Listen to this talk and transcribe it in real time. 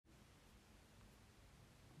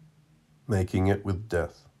Making it with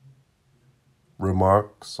death.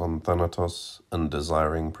 Remarks on Thanatos and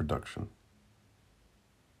desiring production.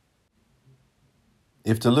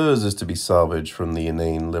 If Deleuze is to be salvaged from the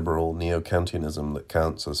inane liberal neo-Kantianism that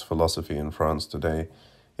counts as philosophy in France today,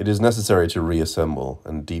 it is necessary to reassemble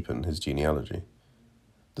and deepen his genealogy.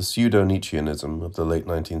 The pseudo-Nietzscheanism of the late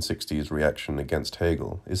 1960s reaction against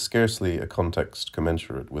Hegel is scarcely a context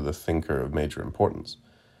commensurate with a thinker of major importance,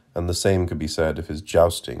 and the same could be said of his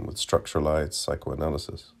jousting with structuralized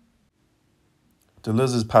psychoanalysis.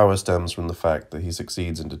 Deleuze's power stems from the fact that he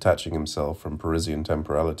succeeds in detaching himself from Parisian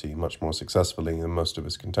temporality much more successfully than most of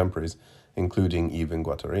his contemporaries, including even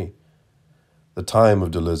Guattari. The time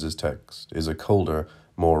of Deleuze's text is a colder,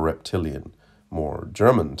 more reptilian, more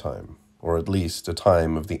German time, or at least a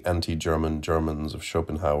time of the anti-German Germans of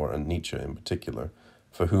Schopenhauer and Nietzsche in particular,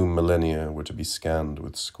 for whom millennia were to be scanned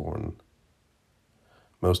with scorn.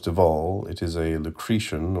 Most of all, it is a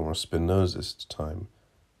Lucretian or Spinozist time,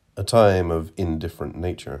 a time of indifferent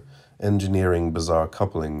nature, engineering bizarre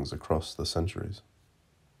couplings across the centuries.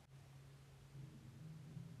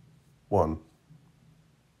 1.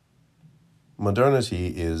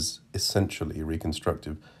 Modernity is essentially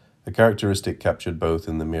reconstructive, a characteristic captured both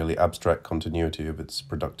in the merely abstract continuity of its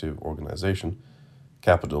productive organization —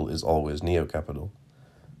 capital is always neo-capital —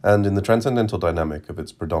 and in the transcendental dynamic of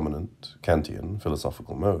its predominant, Kantian,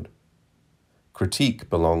 philosophical mode. Critique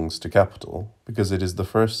belongs to capital because it is the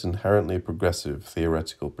first inherently progressive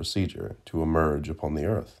theoretical procedure to emerge upon the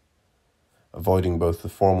earth, avoiding both the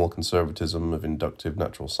formal conservatism of inductive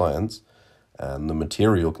natural science and the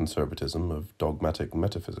material conservatism of dogmatic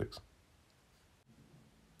metaphysics.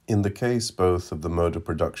 In the case both of the mode of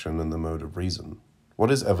production and the mode of reason, what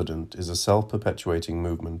is evident is a self-perpetuating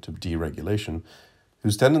movement of deregulation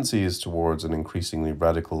whose tendency is towards an increasingly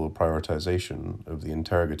radical prioritization of the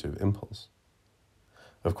interrogative impulse.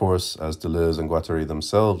 Of course, as Deleuze and Guattari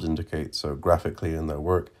themselves indicate so graphically in their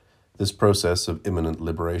work, this process of imminent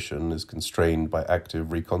liberation is constrained by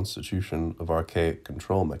active reconstitution of archaic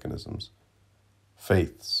control mechanisms.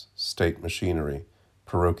 Faiths, state machinery,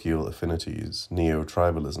 parochial affinities,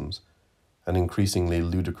 neo-tribalisms, an increasingly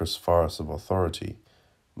ludicrous farce of authority,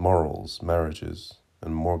 morals, marriages,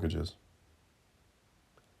 and mortgages.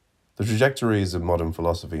 The trajectories of modern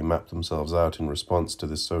philosophy map themselves out in response to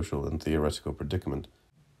this social and theoretical predicament.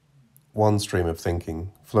 One stream of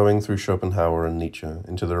thinking, flowing through Schopenhauer and Nietzsche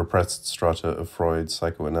into the repressed strata of Freud's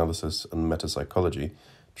psychoanalysis and metapsychology,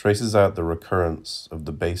 traces out the recurrence of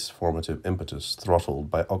the base formative impetus throttled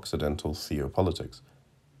by Occidental theopolitics.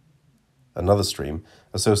 Another stream,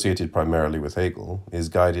 associated primarily with Hegel, is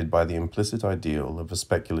guided by the implicit ideal of a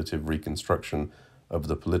speculative reconstruction of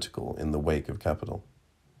the political in the wake of capital.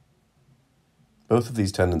 Both of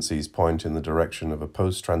these tendencies point in the direction of a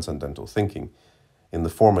post-transcendental thinking, in the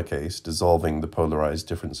former case dissolving the polarized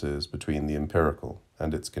differences between the empirical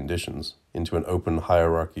and its conditions into an open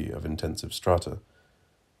hierarchy of intensive strata,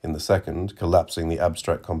 in the second collapsing the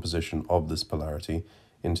abstract composition of this polarity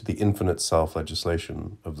into the infinite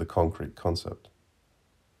self-legislation of the concrete concept.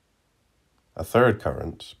 A third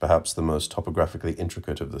current, perhaps the most topographically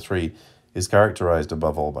intricate of the three, is characterized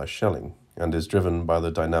above all by Schelling, and is driven by the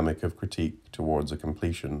dynamic of critique towards a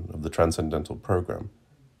completion of the transcendental program,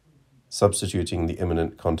 substituting the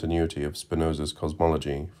immanent continuity of Spinoza's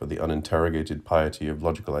cosmology for the uninterrogated piety of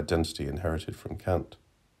logical identity inherited from Kant.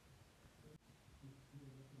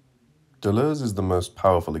 Deleuze is the most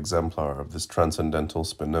powerful exemplar of this transcendental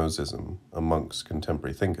Spinozism amongst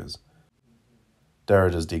contemporary thinkers.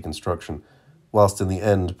 Derrida's deconstruction, whilst in the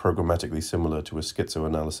end programmatically similar to a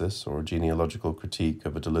schizoanalysis or genealogical critique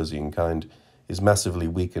of a Deleuzian kind, is massively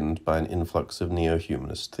weakened by an influx of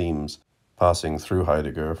neo-humanist themes, passing through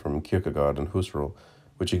Heidegger from Kierkegaard and Husserl,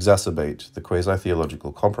 which exacerbate the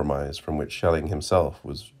quasi-theological compromise from which Schelling himself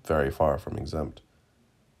was very far from exempt.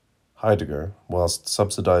 Heidegger, whilst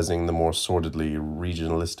subsidizing the more sordidly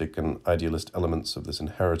regionalistic and idealist elements of this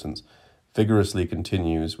inheritance, vigorously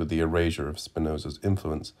continues with the erasure of Spinoza's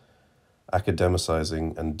influence,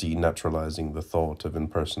 academicizing and denaturalizing the thought of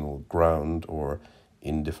impersonal ground or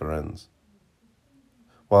indifference.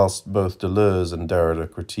 Whilst both Deleuze and Derrida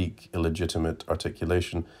critique illegitimate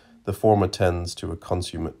articulation, the former tends to a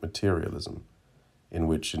consummate materialism, in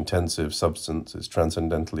which intensive substance is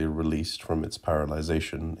transcendentally released from its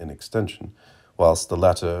paralyzation in extension, whilst the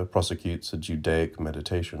latter prosecutes a Judaic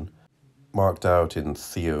meditation, marked out in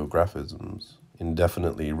theographisms,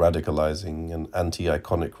 indefinitely radicalizing an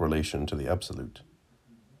anti-iconic relation to the absolute.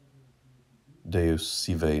 Deus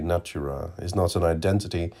sive natura is not an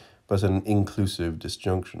identity, but an inclusive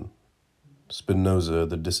disjunction. Spinoza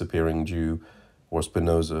the disappearing Jew, or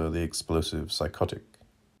Spinoza the explosive psychotic.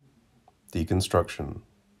 deconstruction,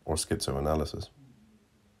 or schizoanalysis.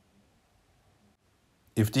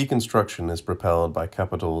 If deconstruction is propelled by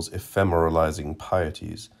capital's ephemeralizing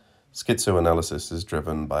pieties, schizoanalysis is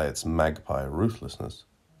driven by its magpie ruthlessness.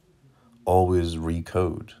 Always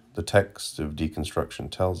recode, the text of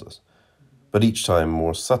deconstruction tells us, but each time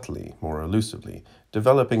more subtly, more elusively,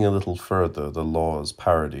 developing a little further the law's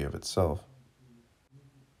parody of itself.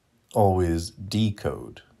 Always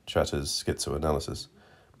decode, chatters schizoanalysis,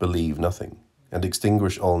 believe nothing, and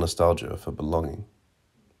extinguish all nostalgia for belonging.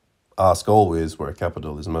 Ask always where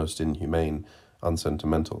capital is most inhumane,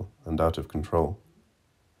 unsentimental, and out of control.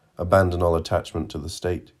 Abandon all attachment to the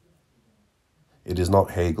state. It is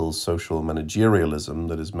not Hegel's social managerialism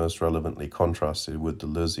that is most relevantly contrasted with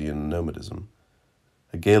Deleuzean nomadism.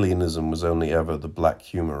 Hegelianism was only ever the black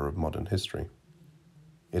humor of modern history.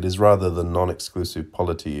 It is rather the non-exclusive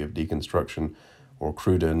polity of deconstruction or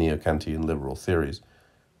cruder neo-Kantian liberal theories,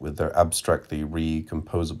 with their abstractly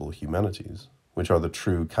recomposable humanities, which are the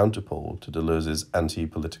true counterpole to Deleuze's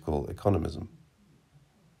anti-political economism.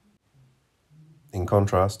 In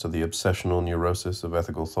contrast to the obsessional neurosis of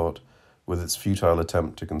ethical thought, with its futile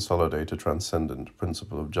attempt to consolidate a transcendent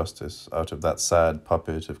principle of justice out of that sad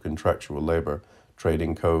puppet of contractual labor,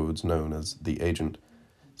 trading codes known as the agent,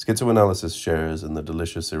 schizoanalysis shares in the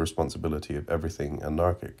delicious irresponsibility of everything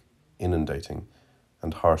anarchic, inundating,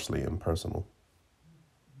 and harshly impersonal.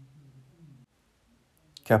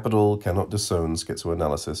 Capital cannot disown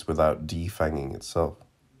schizoanalysis without defanging itself.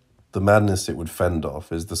 The madness it would fend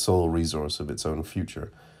off is the sole resource of its own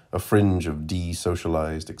future, a fringe of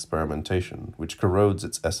de-socialized experimentation which corrodes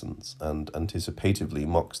its essence and anticipatively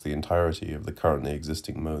mocks the entirety of the currently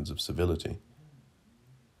existing modes of civility.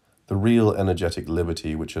 The real energetic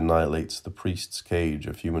liberty which annihilates the priest's cage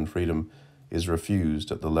of human freedom is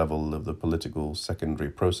refused at the level of the political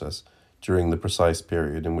secondary process during the precise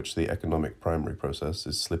period in which the economic primary process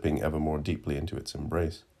is slipping ever more deeply into its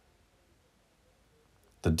embrace.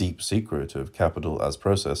 The deep secret of capital as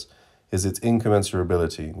process is its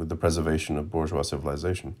incommensurability with the preservation of bourgeois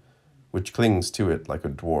civilization, which clings to it like a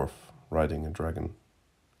dwarf riding a dragon.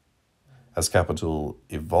 As capital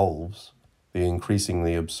evolves, the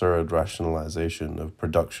increasingly absurd rationalization of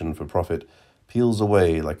production for profit peels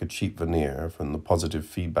away like a cheap veneer from the positive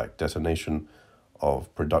feedback detonation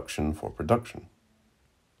of production for production.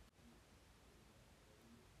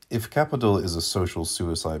 If capital is a social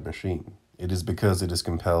suicide machine, it is because it is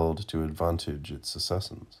compelled to advantage its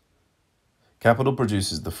assassins. Capital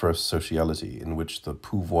produces the first sociality in which the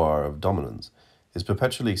pouvoir of dominance is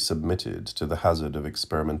perpetually submitted to the hazard of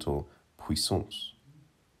experimental puissance.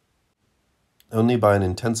 Only by an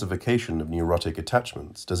intensification of neurotic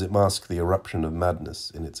attachments does it mask the eruption of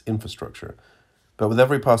madness in its infrastructure, but with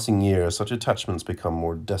every passing year such attachments become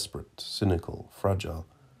more desperate, cynical, fragile,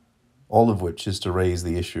 all of which is to raise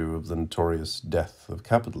the issue of the notorious death of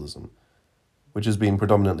capitalism, which has been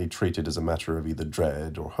predominantly treated as a matter of either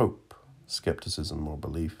dread or hope, skepticism or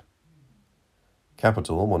belief.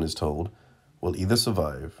 Capital, one is told, will either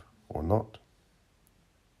survive or not.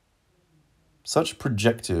 Such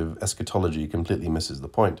projective eschatology completely misses the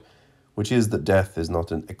point, which is that death is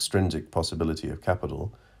not an extrinsic possibility of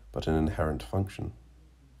capital, but an inherent function.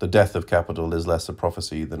 The death of capital is less a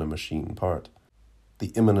prophecy than a machine part.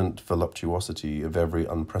 The imminent voluptuosity of every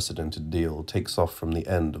unprecedented deal takes off from the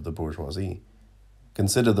end of the bourgeoisie.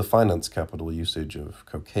 Consider the finance capital usage of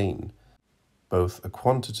cocaine, both a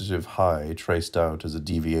quantitative high traced out as a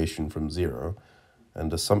deviation from zero,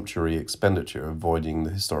 and a sumptuary expenditure avoiding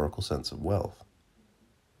the historical sense of wealth.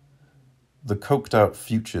 The coked-out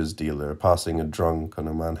futures dealer passing a drunk on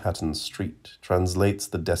a Manhattan street translates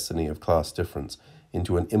the destiny of class difference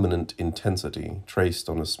into an imminent intensity traced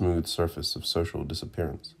on a smooth surface of social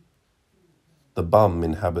disappearance. The bum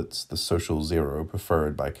inhabits the social zero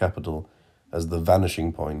preferred by capital as the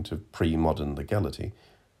vanishing point of pre-modern legality,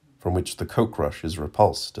 from which the coke rush is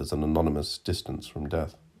repulsed as an anonymous distance from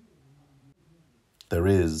death. There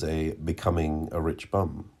is a becoming a rich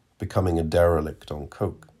bum, becoming a derelict on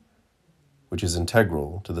coke, which is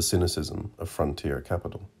integral to the cynicism of frontier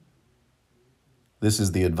capital. This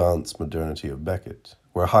is the advanced modernity of Beckett,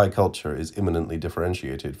 where high culture is imminently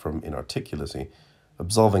differentiated from inarticulacy,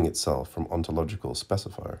 absolving itself from ontological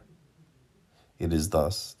specifier. It is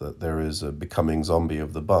thus that there is a becoming zombie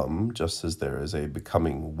of the bum, just as there is a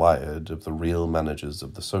becoming wired of the real managers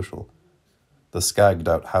of the social. The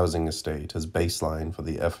skagged-out housing estate as baseline for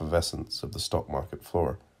the effervescence of the stock market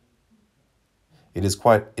floor. It is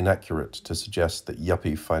quite inaccurate to suggest that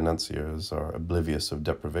yuppie financiers are oblivious of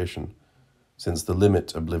deprivation, since the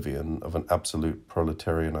limit oblivion of an absolute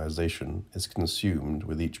proletarianization is consumed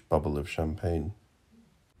with each bubble of champagne.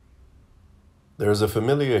 There is a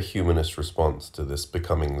familiar humanist response to this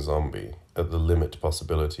becoming zombie at the limit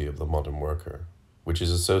possibility of the modern worker, which is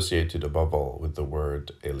associated above all with the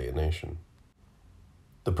word alienation.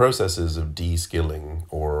 The processes of de-skilling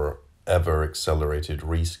or ever-accelerated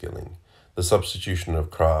reskilling, the substitution of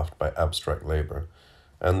craft by abstract labor,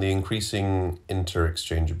 and the increasing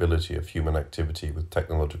interchangeability of human activity with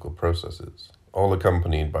technological processes, all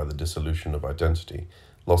accompanied by the dissolution of identity,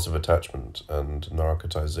 loss of attachment, and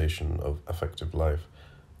narcotization of affective life,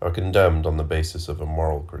 are condemned on the basis of a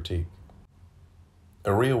moral critique.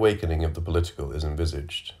 A reawakening of the political is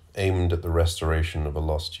envisaged, aimed at the restoration of a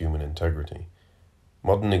lost human integrity.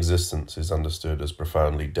 Modern existence is understood as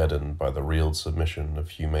profoundly deadened by the real submission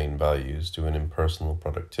of humane values to an impersonal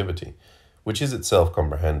productivity, which is itself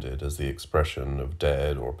comprehended as the expression of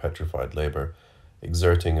dead or petrified labor,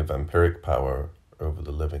 exerting a vampiric power over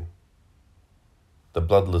the living. The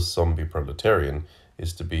bloodless zombie proletarian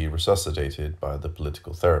is to be resuscitated by the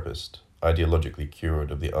political therapist, ideologically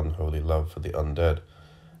cured of the unholy love for the undead,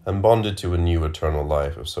 and bonded to a new eternal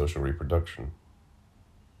life of social reproduction.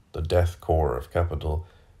 The death core of capital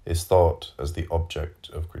is thought as the object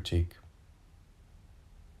of critique.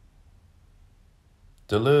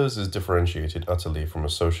 Deleuze is differentiated utterly from a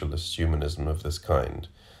socialist humanism of this kind,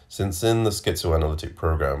 since in the schizoanalytic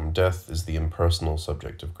program, death is the impersonal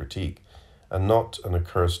subject of critique, and not an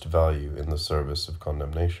accursed value in the service of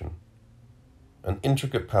condemnation. An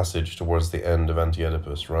intricate passage towards the end of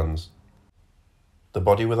Anti-Oedipus runs, "The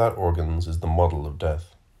body without organs is the model of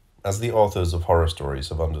death. As the authors of horror stories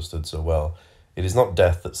have understood so well, it is not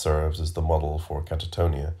death that serves as the model for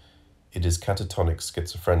catatonia. It is catatonic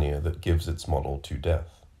schizophrenia that gives its model to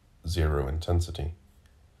death, zero intensity.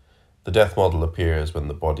 The death model appears when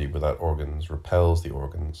the body without organs repels the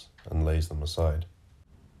organs and lays them aside.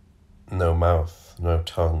 No mouth, no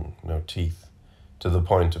tongue, no teeth, to the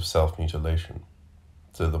point of self-mutilation,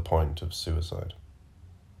 to the point of suicide.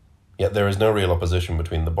 Yet there is no real opposition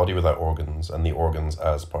between the body without organs and the organs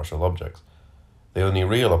as partial objects. The only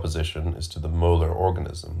real opposition is to the molar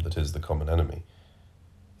organism that is the common enemy.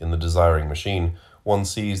 In the desiring machine, one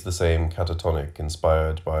sees the same catatonic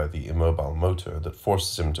inspired by the immobile motor that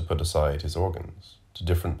forces him to put aside his organs, to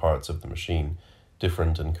different parts of the machine,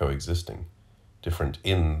 different and coexisting, different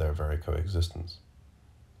in their very coexistence.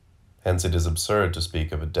 Hence it is absurd to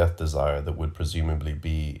speak of a death desire that would presumably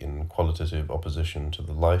be in qualitative opposition to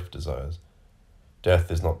the life desires. Death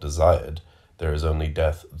is not desired, there is only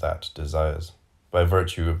death that desires, by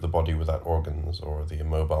virtue of the body without organs or the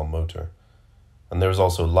immobile motor. And there is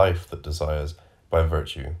also life that desires, by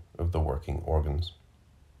virtue of the working organs.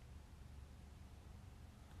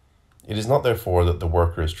 It is not therefore that the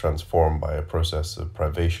worker is transformed by a process of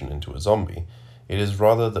privation into a zombie. It is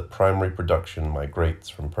rather that primary production migrates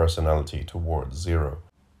from personality towards zero,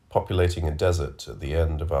 populating a desert at the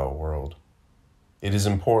end of our world. It is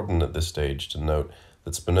important at this stage to note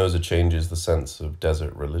that Spinoza changes the sense of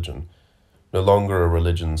desert religion. No longer a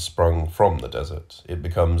religion sprung from the desert, it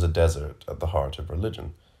becomes a desert at the heart of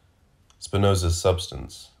religion. Spinoza's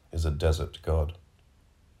substance is a desert God.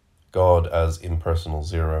 God as impersonal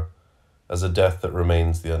zero, as a death that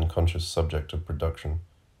remains the unconscious subject of production.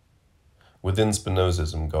 Within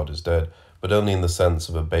Spinozism, God is dead, but only in the sense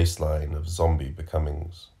of a baseline of zombie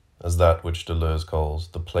becomings, as that which Deleuze calls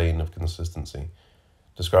the plane of consistency,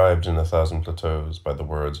 described in 1,000 Plateaus by the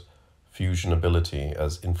words fusionability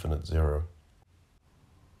as infinite zero.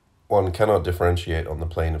 One cannot differentiate on the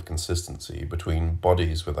plane of consistency between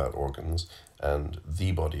bodies without organs and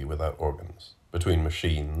the body without organs, between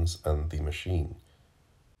machines and the machine.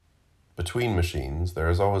 Between machines, there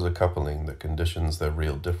is always a coupling that conditions their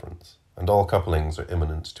real difference, and all couplings are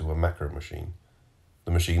immanent to a macro-machine.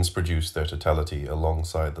 The machines produce their totality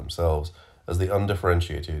alongside themselves as the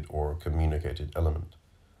undifferentiated or communicated element,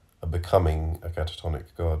 a becoming a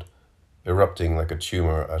catatonic God, erupting like a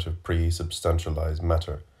tumor out of pre-substantialized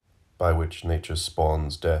matter, by which nature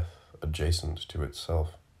spawns death adjacent to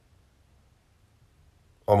itself.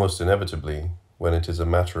 Almost inevitably, when it is a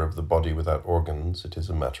matter of the body without organs, it is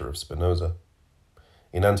a matter of Spinoza.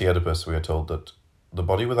 In Anti-Oedipus, we are told that the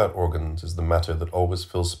body without organs is the matter that always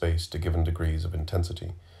fills space to given degrees of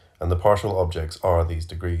intensity, and the partial objects are these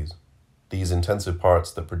degrees, these intensive parts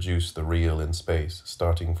that produce the real in space,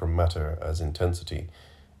 starting from matter as intensity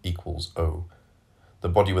equals O. The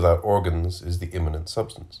body without organs is the immanent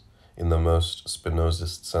substance, in the most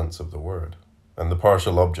Spinozist sense of the word, and the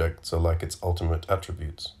partial objects are like its ultimate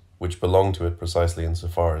attributes, which belong to it precisely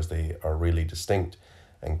insofar as they are really distinct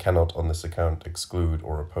and cannot on this account exclude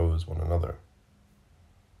or oppose one another.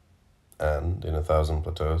 And, in 1,000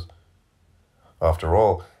 Plateaus, after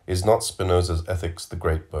all, is not Spinoza's Ethics the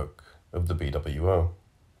great book, of the BWO.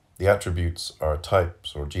 The attributes are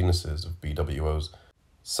types or genuses of BWOs,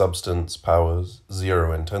 substance, powers,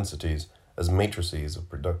 zero intensities, as matrices of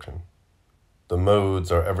production. The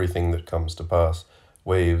modes are everything that comes to pass,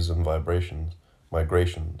 waves and vibrations,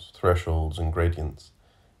 migrations, thresholds and gradients,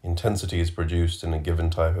 intensities produced in a given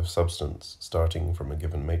type of substance, starting from a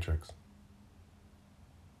given matrix.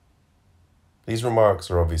 These remarks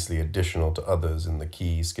are obviously additional to others in the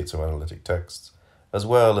key schizoanalytic texts, as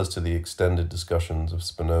well as to the extended discussions of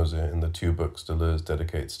Spinoza in the 2 books Deleuze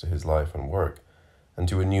dedicates to his life and work, and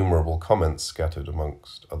to innumerable comments scattered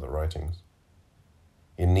amongst other writings.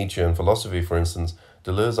 In Nietzsche and philosophy, for instance,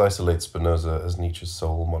 Deleuze isolates Spinoza as Nietzsche's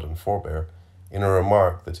sole modern forebear, in a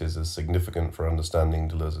remark that is as significant for understanding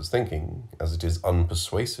Deleuze's thinking as it is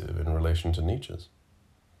unpersuasive in relation to Nietzsche's.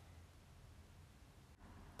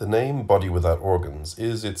 The name body without organs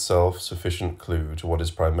is itself sufficient clue to what is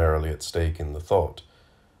primarily at stake in the thought,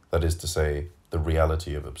 that is to say, the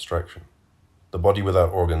reality of abstraction. The body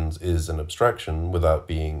without organs is an abstraction without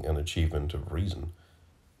being an achievement of reason.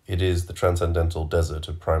 It is the transcendental desert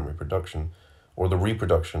of primary production, or the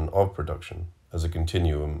reproduction of production, as a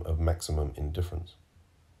continuum of maximum indifference.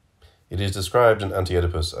 It is described in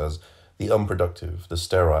Anti-Oedipus as the unproductive, the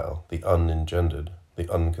sterile, the unengendered,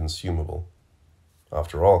 the unconsumable.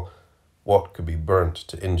 After all, what could be burnt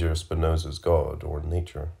to injure Spinoza's God or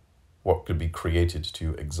nature? What could be created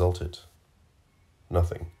to exalt it?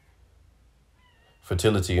 Nothing.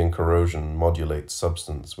 Fertility and corrosion modulate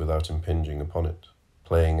substance without impinging upon it,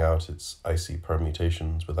 playing out its icy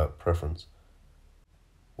permutations without preference.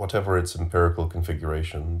 Whatever its empirical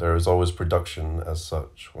configuration, there is always production as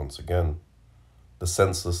such, once again, the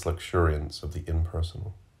senseless luxuriance of the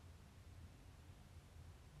impersonal.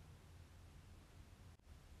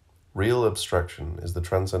 Real abstraction is the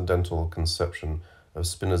transcendental conception of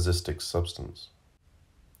Spinozistic substance.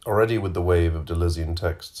 Already with the wave of Deleuzian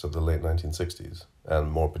texts of the late 1960s, and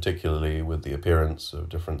more particularly with the appearance of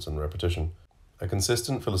difference and repetition, a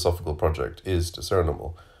consistent philosophical project is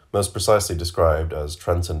discernible, most precisely described as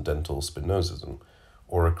transcendental Spinozism,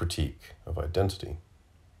 or a critique of identity.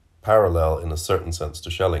 Parallel in a certain sense to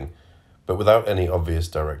Schelling, but without any obvious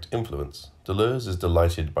direct influence, Deleuze is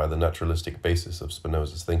delighted by the naturalistic basis of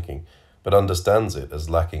Spinoza's thinking, but understands it as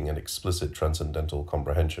lacking an explicit transcendental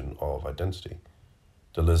comprehension of identity.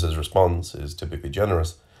 Deleuze's response is typically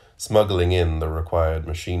generous, smuggling in the required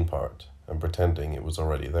machine part and pretending it was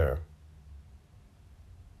already there.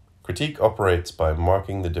 Critique operates by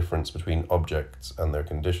marking the difference between objects and their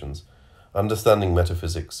conditions, understanding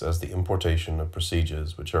metaphysics as the importation of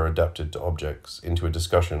procedures which are adapted to objects into a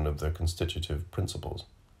discussion of their constitutive principles.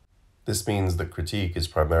 This means that critique is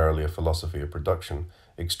primarily a philosophy of production,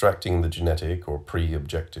 extracting the genetic or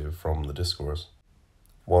pre-objective from the discourse,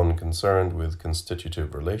 one concerned with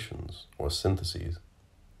constitutive relations or syntheses.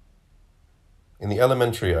 In the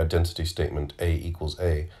elementary identity statement A equals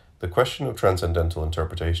A, the question of transcendental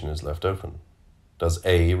interpretation is left open. Does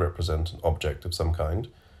A represent an object of some kind,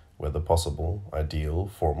 whether possible, ideal,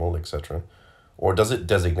 formal, etc., or does it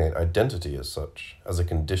designate identity as such, as a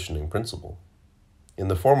conditioning principle? In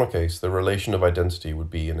the former case, the relation of identity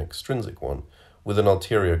would be an extrinsic one, with an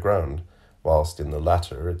ulterior ground, whilst in the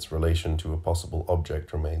latter its relation to a possible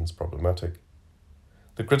object remains problematic.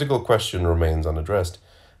 The critical question remains unaddressed.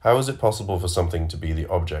 How is it possible for something to be the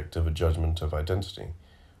object of a judgment of identity?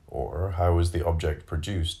 Or how is the object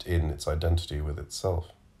produced in its identity with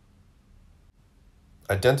itself?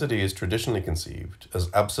 Identity is traditionally conceived as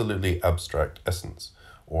absolutely abstract essence,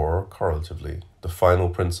 or, correlatively, the final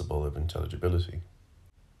principle of intelligibility.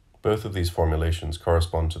 Both of these formulations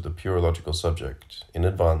correspond to the pure logical subject in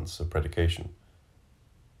advance of predication.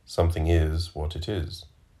 Something is what it is.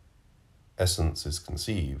 Essence is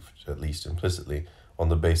conceived, at least implicitly, on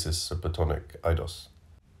the basis of Platonic eidos,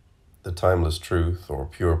 the timeless truth or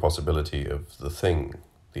pure possibility of the thing,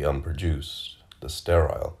 the unproduced, the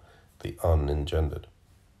sterile, the unengendered.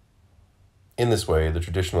 In this way, the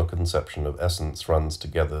traditional conception of essence runs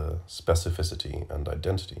together specificity and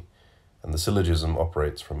identity, and the syllogism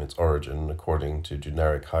operates from its origin according to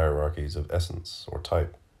generic hierarchies of essence or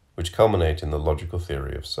type, which culminate in the logical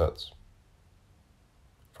theory of sets.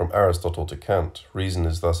 From Aristotle to Kant, reason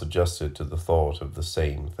is thus adjusted to the thought of the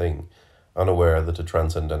same thing, unaware that a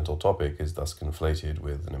transcendental topic is thus conflated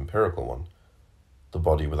with an empirical one. The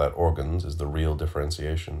body without organs is the real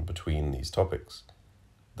differentiation between these topics,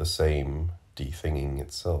 the same de-thinging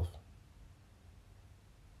itself.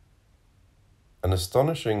 An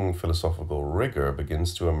astonishing philosophical rigor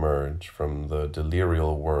begins to emerge from the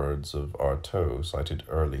delirial words of Artaud cited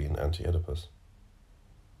early in Anti-Oedipus.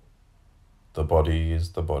 The body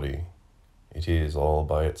is the body, It is all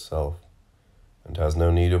by itself, and has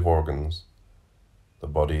no need of organs. The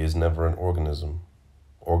body is never an organism.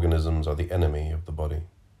 Organisms are the enemy of the body.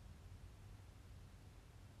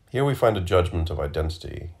 Here we find a judgment of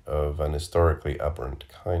identity of an historically aberrant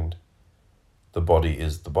kind. The body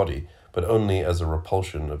is the body, but only as a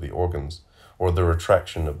repulsion of the organs, or the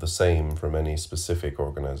retraction of the same from any specific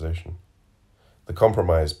organization. The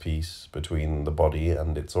compromise piece between the body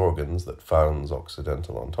and its organs that founds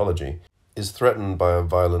Occidental ontology is threatened by a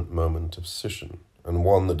violent moment of scission, and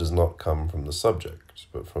one that does not come from the subject,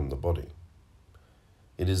 but from the body.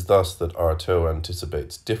 It is thus that Artaud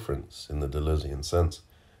anticipates difference in the Deleuzean sense,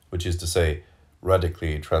 which is to say,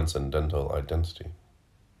 radically transcendental identity.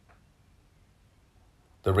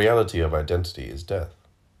 The reality of identity is death,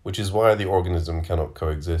 which is why the organism cannot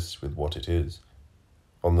coexist with what it is.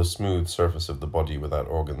 On the smooth surface of the body without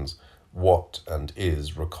organs, what and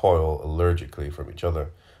is recoil allergically from each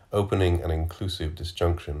other, opening an inclusive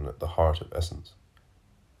disjunction at the heart of essence.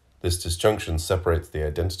 This disjunction separates the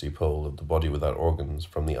identity pole of the body without organs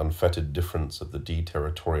from the unfettered difference of the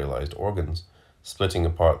deterritorialized organs, splitting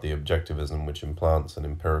apart the objectivism which implants an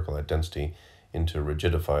empirical identity into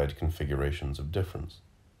rigidified configurations of difference.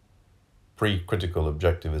 Pre-critical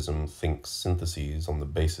objectivism thinks syntheses on the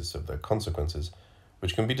basis of their consequences,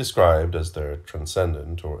 which can be described as their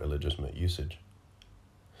transcendent or illegitimate usage.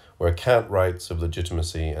 Where Kant writes of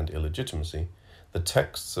legitimacy and illegitimacy, the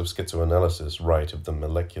texts of schizoanalysis write of the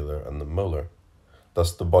molecular and the molar.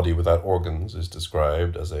 Thus the body without organs is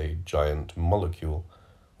described as a giant molecule,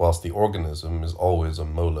 whilst the organism is always a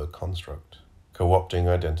molar construct, co-opting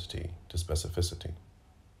identity to specificity.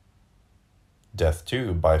 Death,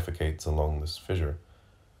 too, bifurcates along this fissure.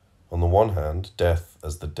 On the one hand, death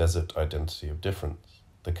as the desert identity of difference,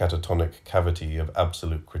 the catatonic cavity of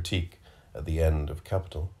absolute critique at the end of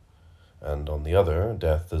capital, and on the other,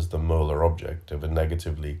 death as the molar object of a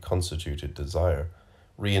negatively constituted desire,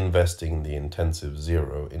 reinvesting the intensive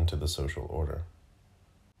zero into the social order.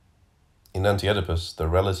 In Anti-Oedipus, the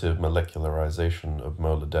relative molecularization of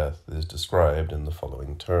molar death is described in the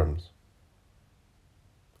following terms.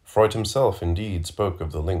 Freud himself indeed spoke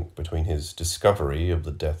of the link between his discovery of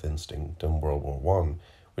the death instinct and World War I,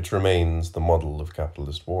 which remains the model of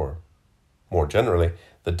capitalist war. More generally,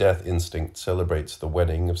 the death instinct celebrates the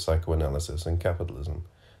wedding of psychoanalysis and capitalism.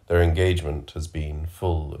 Their engagement has been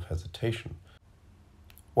full of hesitation.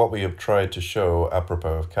 What we have tried to show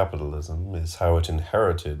apropos of capitalism is how it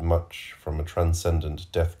inherited much from a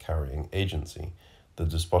transcendent death-carrying agency, the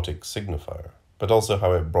despotic signifier, but also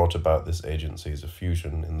how it brought about this agency's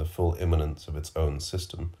effusion in the full immanence of its own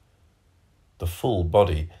system. The full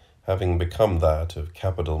body, having become that of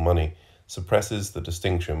capital money, suppresses the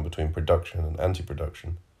distinction between production and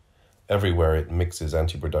anti-production. Everywhere it mixes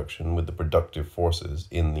anti-production with the productive forces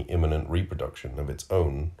in the immanent reproduction of its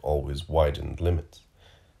own always widened limits,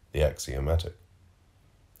 the axiomatic.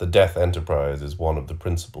 The death enterprise is one of the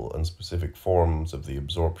principal and specific forms of the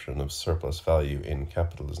absorption of surplus value in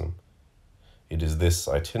capitalism. It is this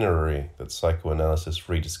itinerary that psychoanalysis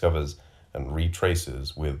rediscovers and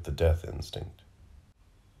retraces with the death instinct.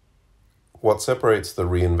 What separates the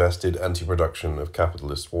reinvested anti-production of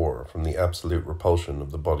capitalist war from the absolute repulsion of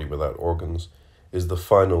the body without organs is the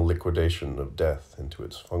final liquidation of death into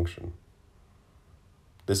its function.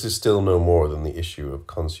 This is still no more than the issue of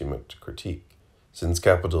consummate critique, since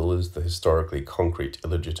capital is the historically concrete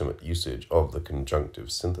illegitimate usage of the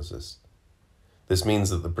conjunctive synthesis. This means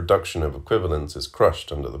that the production of equivalence is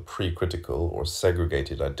crushed under the pre-critical or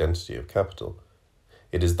segregated identity of capital.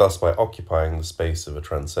 It is thus by occupying the space of a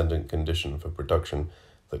transcendent condition for production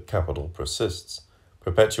that capital persists,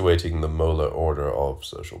 perpetuating the molar order of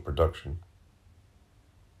social production.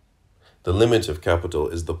 The limit of capital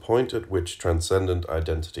is the point at which transcendent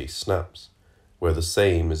identity snaps, where the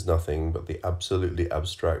same is nothing but the absolutely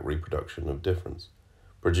abstract reproduction of difference,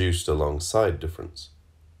 produced alongside difference,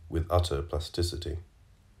 with utter plasticity.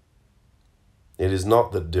 It is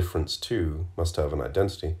not that difference, too, must have an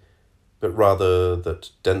identity, but rather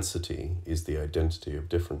that density is the identity of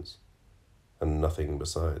difference, and nothing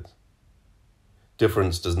besides.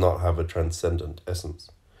 Difference does not have a transcendent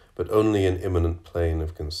essence, but only an immanent plane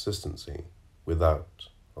of consistency without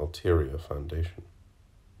ulterior foundation.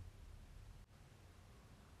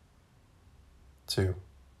 2.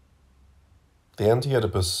 The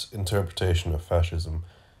Anti-Oedipus interpretation of fascism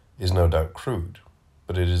is no doubt crude,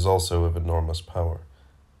 but it is also of enormous power.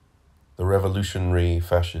 The revolutionary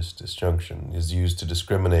fascist disjunction is used to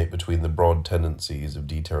discriminate between the broad tendencies of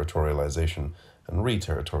deterritorialization and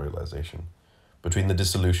reterritorialization, between the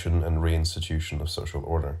dissolution and reinstitution of social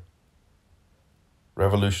order.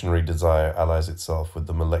 Revolutionary desire allies itself with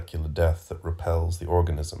the molecular death that repels the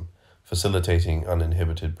organism, facilitating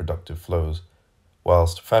uninhibited productive flows,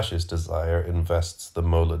 whilst fascist desire invests the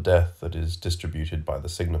molar death that is distributed by the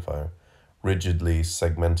signifier, rigidly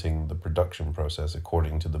segmenting the production process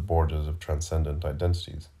according to the borders of transcendent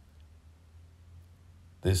identities.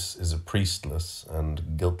 This is a priestless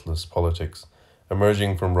and guiltless politics,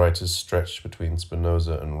 emerging from writers stretched between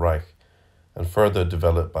Spinoza and Reich, and further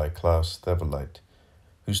developed by Klaus Theweleit,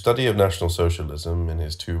 whose study of National Socialism in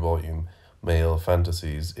his 2-volume Male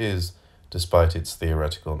Fantasies is, despite its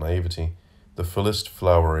theoretical naivety, the fullest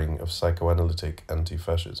flowering of psychoanalytic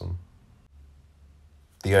anti-fascism.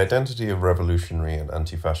 The identity of revolutionary and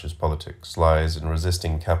anti-fascist politics lies in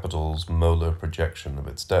resisting capital's molar projection of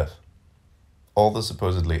its death. All the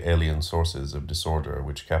supposedly alien sources of disorder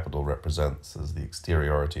which capital represents as the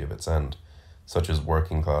exteriority of its end, such as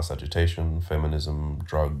working-class agitation, feminism,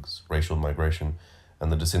 drugs, racial migration,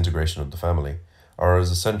 and the disintegration of the family, are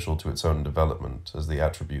as essential to its own development as the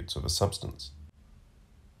attributes of a substance.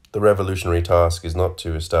 The revolutionary task is not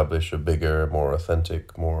to establish a bigger, more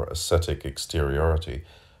authentic, more ascetic exteriority,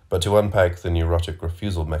 but to unpack the neurotic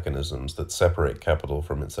refusal mechanisms that separate capital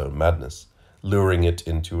from its own madness, luring it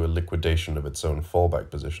into a liquidation of its own fallback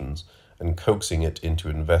positions, and coaxing it into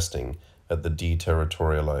investing at the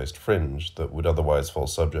deterritorialized fringe that would otherwise fall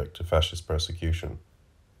subject to fascist persecution.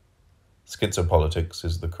 Schizopolitics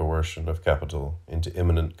is the coercion of capital into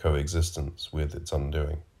imminent coexistence with its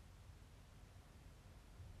undoing.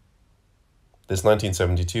 This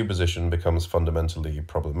 1972 position becomes fundamentally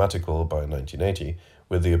problematical by 1980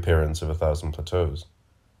 with the appearance of 1,000 Plateaus.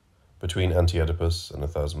 Between Anti-Oedipus and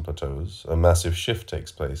 1,000 Plateaus, a massive shift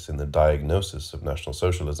takes place in the diagnosis of National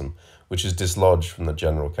Socialism, which is dislodged from the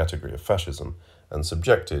general category of fascism and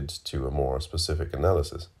subjected to a more specific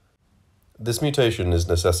analysis. This mutation is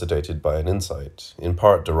necessitated by an insight, in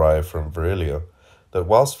part derived from Virilio, that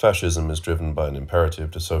whilst fascism is driven by an imperative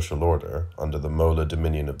to social order under the molar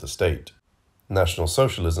dominion of the state, National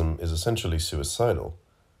Socialism is essentially suicidal,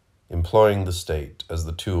 employing the state as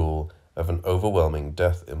the tool of an overwhelming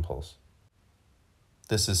death impulse.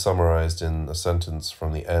 This is summarized in a sentence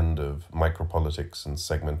from the end of Micropolitics and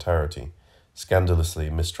Segmentarity, scandalously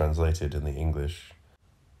mistranslated in the English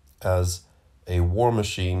as a war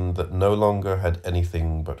machine that no longer had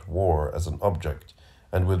anything but war as an object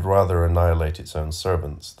and would rather annihilate its own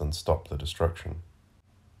servants than stop the destruction.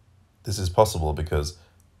 This is possible because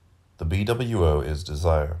the BWO is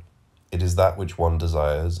desire. It is that which one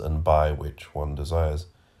desires and by which one desires,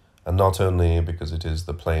 and not only because it is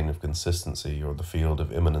the plane of consistency or the field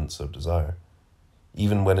of immanence of desire.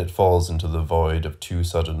 Even when it falls into the void of too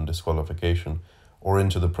sudden disqualification or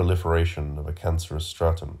into the proliferation of a cancerous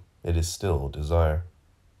stratum, it is still desire.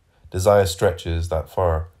 Desire stretches that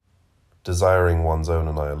far, desiring one's own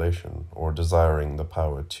annihilation or desiring the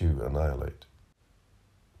power to annihilate.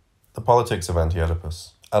 The politics of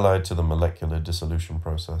Anti-Oedipus, allied to the molecular dissolution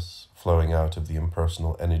process flowing out of the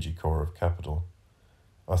impersonal energy core of capital,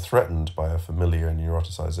 are threatened by a familiar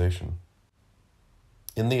neuroticization.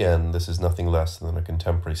 In the end, this is nothing less than a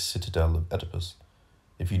contemporary citadel of Oedipus.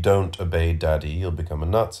 If you don't obey daddy, you'll become a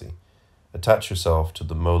Nazi. Attach yourself to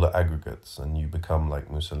the molar aggregates and you become like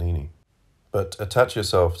Mussolini. But attach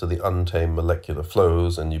yourself to the untamed molecular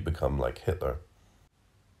flows and you become like Hitler.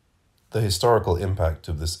 The historical impact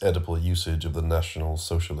of this Oedipal usage of the National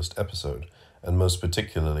Socialist episode, and most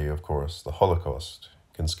particularly, of course, the Holocaust,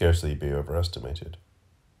 can scarcely be overestimated.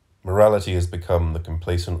 Morality has become the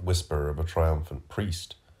complacent whisper of a triumphant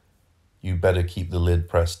priest. You better keep the lid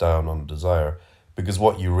pressed down on desire, because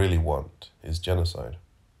what you really want is genocide.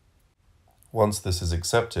 Once this is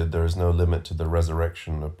accepted, there is no limit to the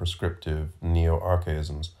resurrection of prescriptive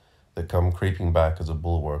neo-archaisms that come creeping back as a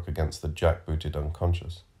bulwark against the jackbooted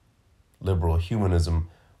unconscious. Liberal humanism,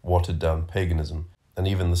 watered-down paganism, and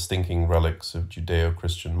even the stinking relics of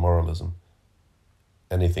Judeo-Christian moralism.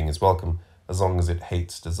 Anything is welcome as long as it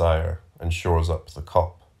hates desire and shores up the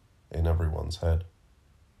cop in everyone's head.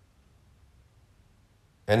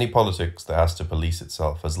 Any politics that has to police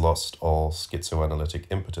itself has lost all schizoanalytic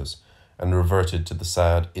impetus and reverted to the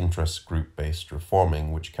sad interest group-based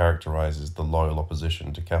reforming which characterizes the loyal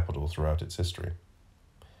opposition to capital throughout its history.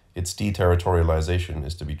 Its deterritorialization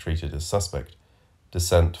is to be treated as suspect.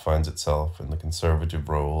 Dissent finds itself in the conservative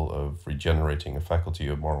role of regenerating a faculty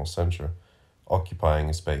of moral censure, occupying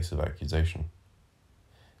a space of accusation.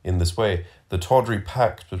 In this way, the tawdry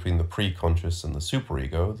pact between the pre-conscious and the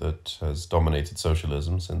superego that has dominated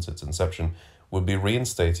socialism since its inception would be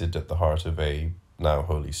reinstated at the heart of a, now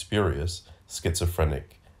wholly spurious,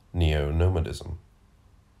 schizophrenic neo-nomadism.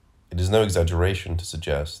 It is no exaggeration to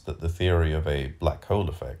suggest that the theory of a black hole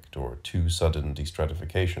effect, or too sudden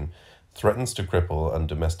destratification, threatens to cripple and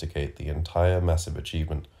domesticate the entire massive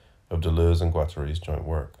achievement of Deleuze and Guattari's joint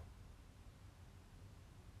work.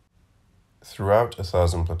 Throughout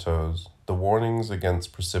 1,000 Plateaus, the warnings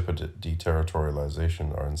against precipitate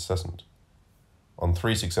deterritorialization are incessant. On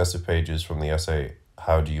 3 successive pages from the essay,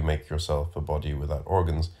 How Do You Make Yourself a Body Without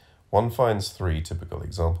Organs?, one finds 3 typical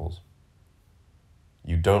examples.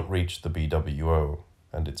 You don't reach the BWO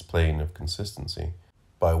and its plane of consistency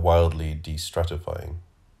by wildly destratifying.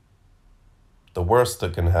 The worst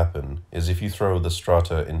that can happen is if you throw the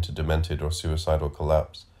strata into demented or suicidal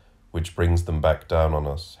collapse, which brings them back down on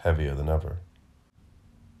us heavier than ever.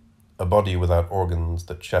 A body without organs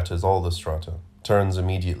that shatters all the strata turns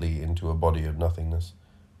immediately into a body of nothingness,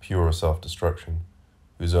 pure self-destruction,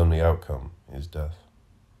 whose only outcome is death.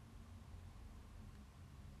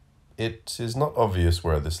 It is not obvious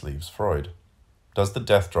where this leaves Freud. Does the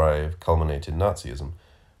death drive culminate in Nazism,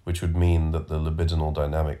 which would mean that the libidinal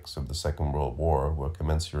dynamics of the Second World War were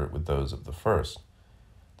commensurate with those of the First?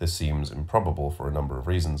 This seems improbable for a number of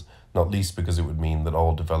reasons, not least because it would mean that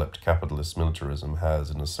all developed capitalist militarism has,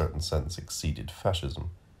 in a certain sense, exceeded fascism.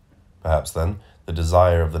 Perhaps, then, the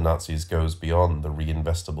desire of the Nazis goes beyond the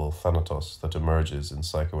reinvestible Thanatos that emerges in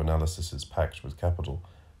psychoanalysis's pact with capital,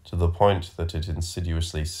 to the point that it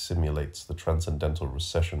insidiously simulates the transcendental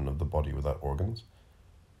recession of the body without organs.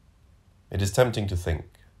 It is tempting to think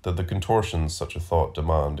that the contortions such a thought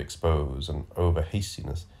demand expose an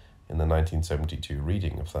over-hastiness in the 1972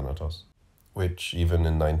 reading of Thanatos, which, even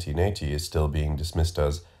in 1980, is still being dismissed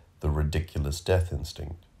as the ridiculous death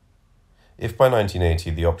instinct. If by 1980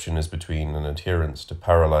 the option is between an adherence to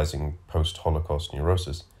paralyzing post-Holocaust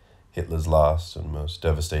neurosis, Hitler's last and most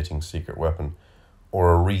devastating secret weapon,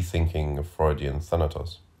 or a rethinking of Freudian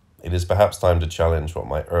Thanatos, it is perhaps time to challenge what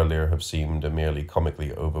might earlier have seemed a merely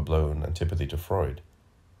comically overblown antipathy to Freud.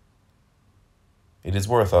 It is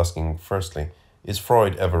worth asking, firstly, is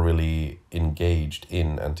Freud ever really engaged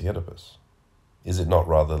in Anti-Oedipus? Is it not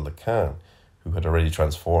rather Lacan, who had already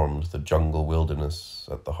transformed the jungle wilderness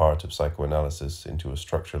at the heart of psychoanalysis into a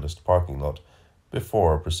structuralist parking lot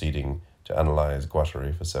before proceeding to analyze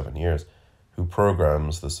Guattari for 7 years, who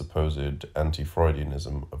programs the supposed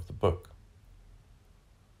anti-Freudianism of the book?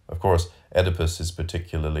 Of course, Oedipus is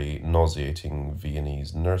particularly nauseating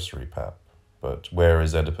Viennese nursery pap, but where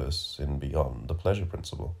is Oedipus in Beyond the Pleasure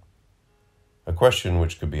Principle? A question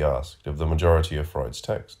which could be asked of the majority of Freud's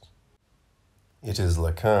texts. It is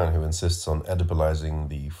Lacan who insists on Oedipalizing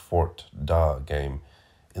the Fort Da game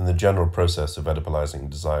in the general process of Oedipalizing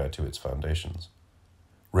desire to its foundations,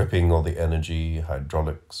 ripping all the energy,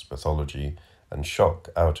 hydraulics, pathology, and shock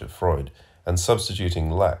out of Freud, and substituting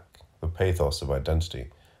lack, the pathos of identity,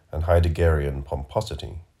 and Heideggerian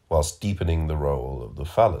pomposity, whilst deepening the role of the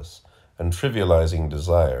phallus and trivializing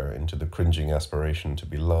desire into the cringing aspiration to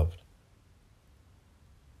be loved.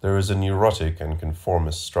 There is a neurotic and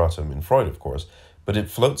conformist stratum in Freud, of course, but it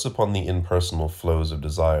floats upon the impersonal flows of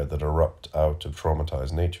desire that erupt out of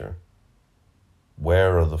traumatized nature.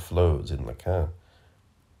 Where are the flows in Lacan?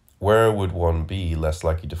 Where would one be less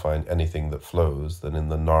likely to find anything that flows than in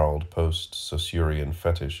the gnarled post-Saussurean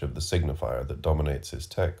fetish of the signifier that dominates his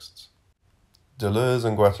texts? Deleuze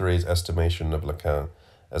and Guattari's estimation of Lacan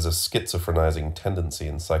as a schizophrenizing tendency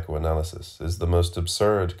in psychoanalysis is the most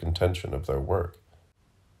absurd contention of their work.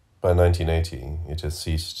 By 1980, it has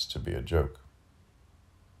ceased to be a joke.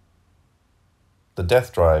 The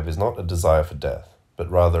death drive is not a desire for death,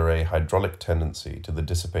 but rather a hydraulic tendency to the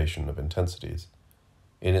dissipation of intensities.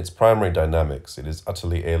 In its primary dynamics, it is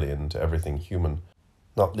utterly alien to everything human,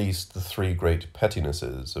 not least the 3 great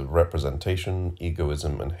pettinesses of representation,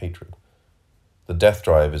 egoism, and hatred. The death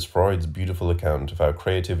drive is Freud's beautiful account of how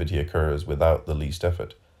creativity occurs without the least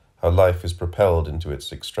effort, how life is propelled into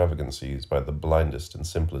its extravagancies by the blindest and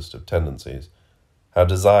simplest of tendencies, how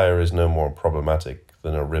desire is no more problematic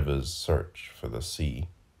than a river's search for the sea.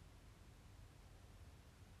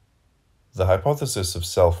 The hypothesis of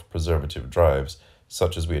self-preservative drives,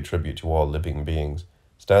 such as we attribute to all living beings,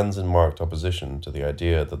 stands in marked opposition to the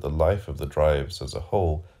idea that the life of the drives as a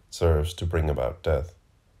whole serves to bring about death.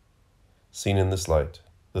 Seen in this light,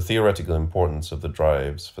 the theoretical importance of the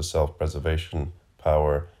drives for self-preservation,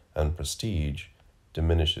 power, and prestige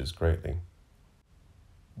diminishes greatly.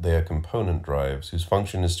 They are component drives whose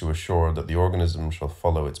function is to assure that the organism shall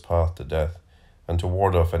follow its path to death and to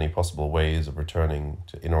ward off any possible ways of returning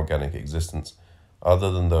to inorganic existence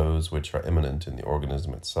other than those which are immanent in the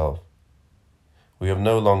organism itself. We have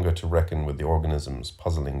no longer to reckon with the organism's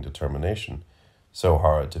puzzling determination, so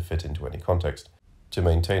hard to fit into any context, to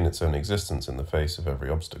maintain its own existence in the face of every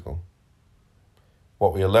obstacle.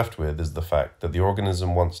 What we are left with is the fact that the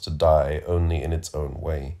organism wants to die only in its own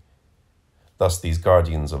way. Thus, these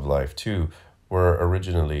guardians of life, too, were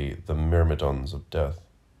originally the myrmidons of death.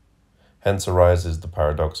 Hence arises the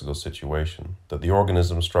paradoxical situation that the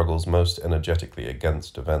organism struggles most energetically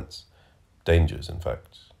against events, dangers, in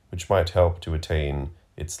fact, which might help to attain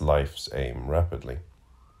its life's aim rapidly,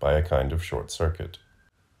 by a kind of short circuit.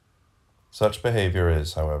 Such behavior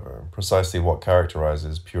is, however, precisely what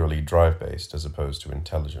characterizes purely drive-based as opposed to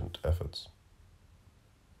intelligent efforts.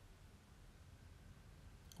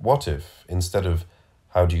 What if, instead of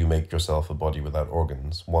 "how do you make yourself a body without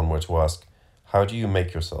organs," one were to ask, "how do you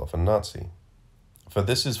make yourself a Nazi?" For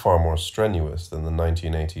this is far more strenuous than the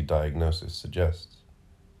 1980 diagnosis suggests.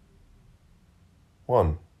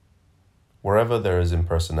 1. Wherever there is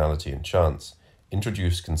impersonality and chance,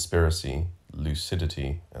 introduce conspiracy,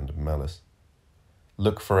 lucidity, and malice.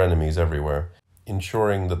 Look for enemies everywhere,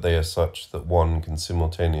 ensuring that they are such that one can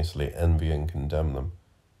simultaneously envy and condemn them.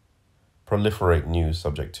 Proliferate new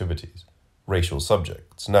subjectivities, racial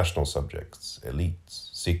subjects, national subjects, elites,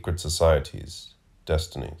 secret societies,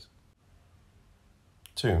 destinies.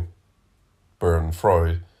 2. Burn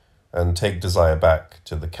Freud, and take desire back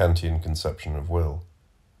to the Kantian conception of will.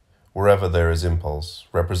 Wherever there is impulse,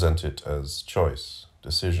 represent it as choice,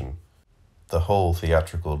 decision, the whole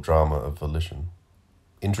theatrical drama of volition.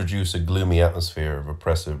 Introduce a gloomy atmosphere of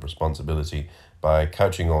oppressive responsibility by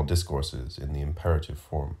couching all discourses in the imperative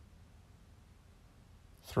form.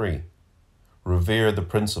 3. Revere the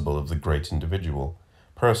principle of the great individual,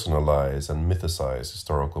 personalize and mythicize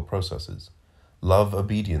historical processes, love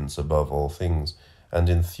obedience above all things, and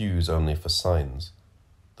enthuse only for signs,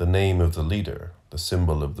 the name of the leader, the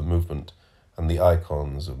symbol of the movement, and the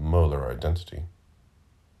icons of molar identity.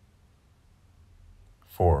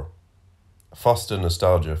 4. Foster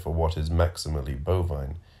nostalgia for what is maximally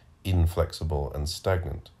bovine, inflexible and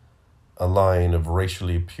stagnant, a line of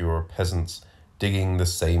racially pure peasants digging the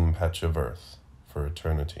same patch of earth for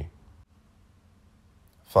eternity.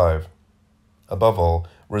 5. Above all,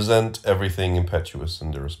 resent everything impetuous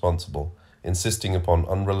and irresponsible, insisting upon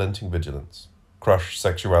unrelenting vigilance. Crush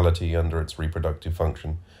sexuality under its reproductive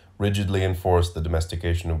function, rigidly enforce the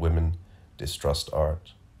domestication of women, distrust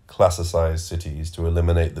art, classicize cities to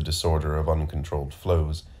eliminate the disorder of uncontrolled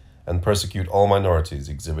flows, and persecute all minorities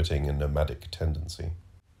exhibiting a nomadic tendency.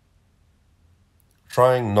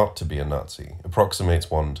 Trying not to be a Nazi approximates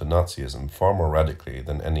one to Nazism far more radically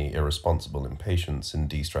than any irresponsible impatience in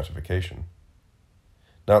destratification.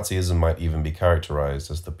 Nazism might even be characterized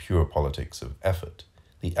as the pure politics of effort,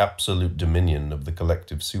 the absolute dominion of the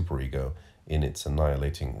collective superego in its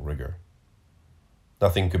annihilating rigor.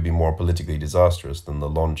 Nothing could be more politically disastrous than the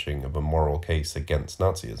launching of a moral case against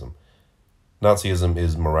Nazism. Nazism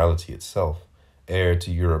is morality itself, heir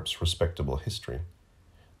to Europe's respectable history,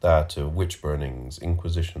 that of witch-burnings,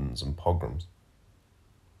 inquisitions, and pogroms.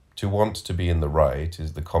 To want to be in the right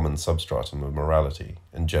is the common substratum of morality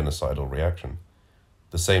and genocidal reaction,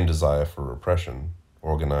 the same desire for repression,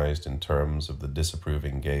 organized in terms of the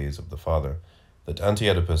disapproving gaze of the father, that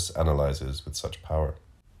Anti-Oedipus analyzes with such power.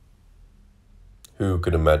 Who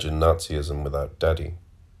could imagine Nazism without Daddy?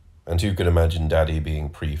 And who could imagine Daddy being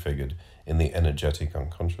prefigured in the energetic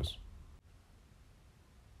unconscious?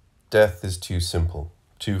 Death is too simple,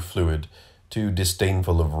 too fluid, too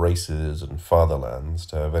disdainful of races and fatherlands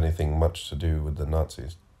to have anything much to do with the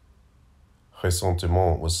Nazis.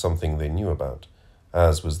 Ressentiment was something they knew about,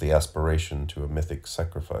 as was the aspiration to a mythic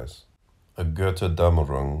sacrifice, a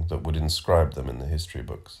Götterdämmerung that would inscribe them in the history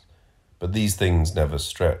books. But these things never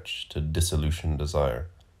stretch to dissolution desire.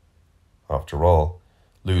 After all,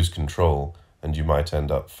 lose control, and you might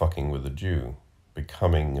end up fucking with a Jew,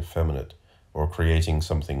 becoming effeminate, or creating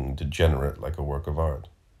something degenerate like a work of art.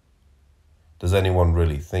 Does anyone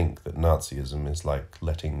really think that Nazism is like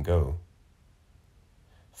letting go?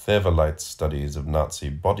 Theverlight's studies of Nazi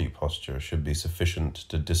body posture should be sufficient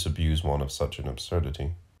to disabuse one of such an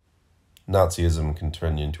absurdity. Nazism can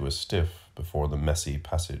turn you into a stiff before the messy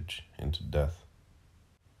passage into death.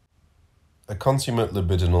 A consummate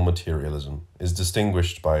libidinal materialism is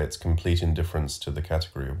distinguished by its complete indifference to the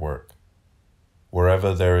category of work.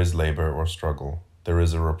 Wherever there is labor or struggle, there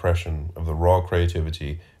is a repression of the raw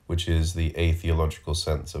creativity which is the atheological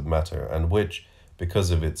sense of matter, and which,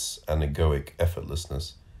 because of its anegoic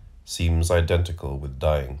effortlessness, seems identical with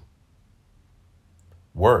dying.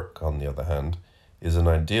 Work, on the other hand, is an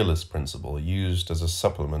idealist principle used as a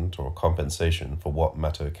supplement or compensation for what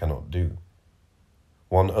matter cannot do.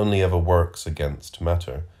 One only ever works against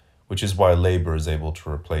matter, which is why labor is able to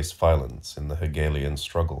replace violence in the Hegelian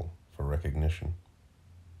struggle for recognition.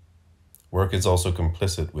 Work is also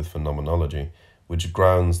complicit with phenomenology, which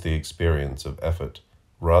grounds the experience of effort,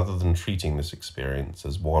 rather than treating this experience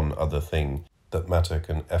as one other thing that matter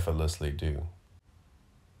can effortlessly do.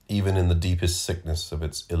 Even in the deepest sickness of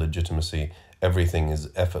its illegitimacy, everything is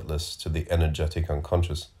effortless to the energetic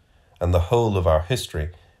unconscious, and the whole of our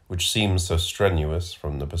history, which seems so strenuous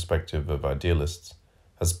from the perspective of idealists,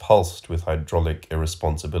 has pulsed with hydraulic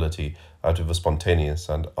irresponsibility out of a spontaneous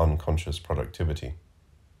and unconscious productivity.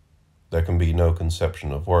 There can be no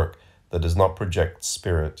conception of work that does not project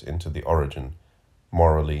spirit into the origin,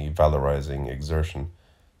 morally valorizing exertion,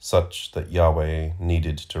 such that Yahweh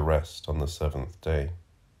needed to rest on the seventh day.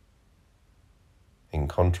 In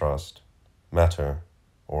contrast, matter,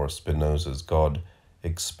 or Spinoza's God,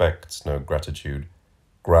 expects no gratitude,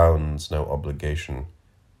 grounds no obligation,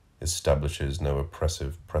 establishes no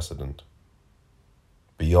oppressive precedent.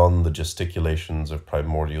 Beyond the gesticulations of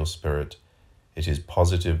primordial spirit, it is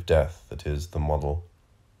positive death that is the model,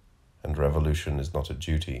 and revolution is not a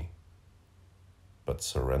duty, but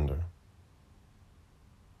surrender.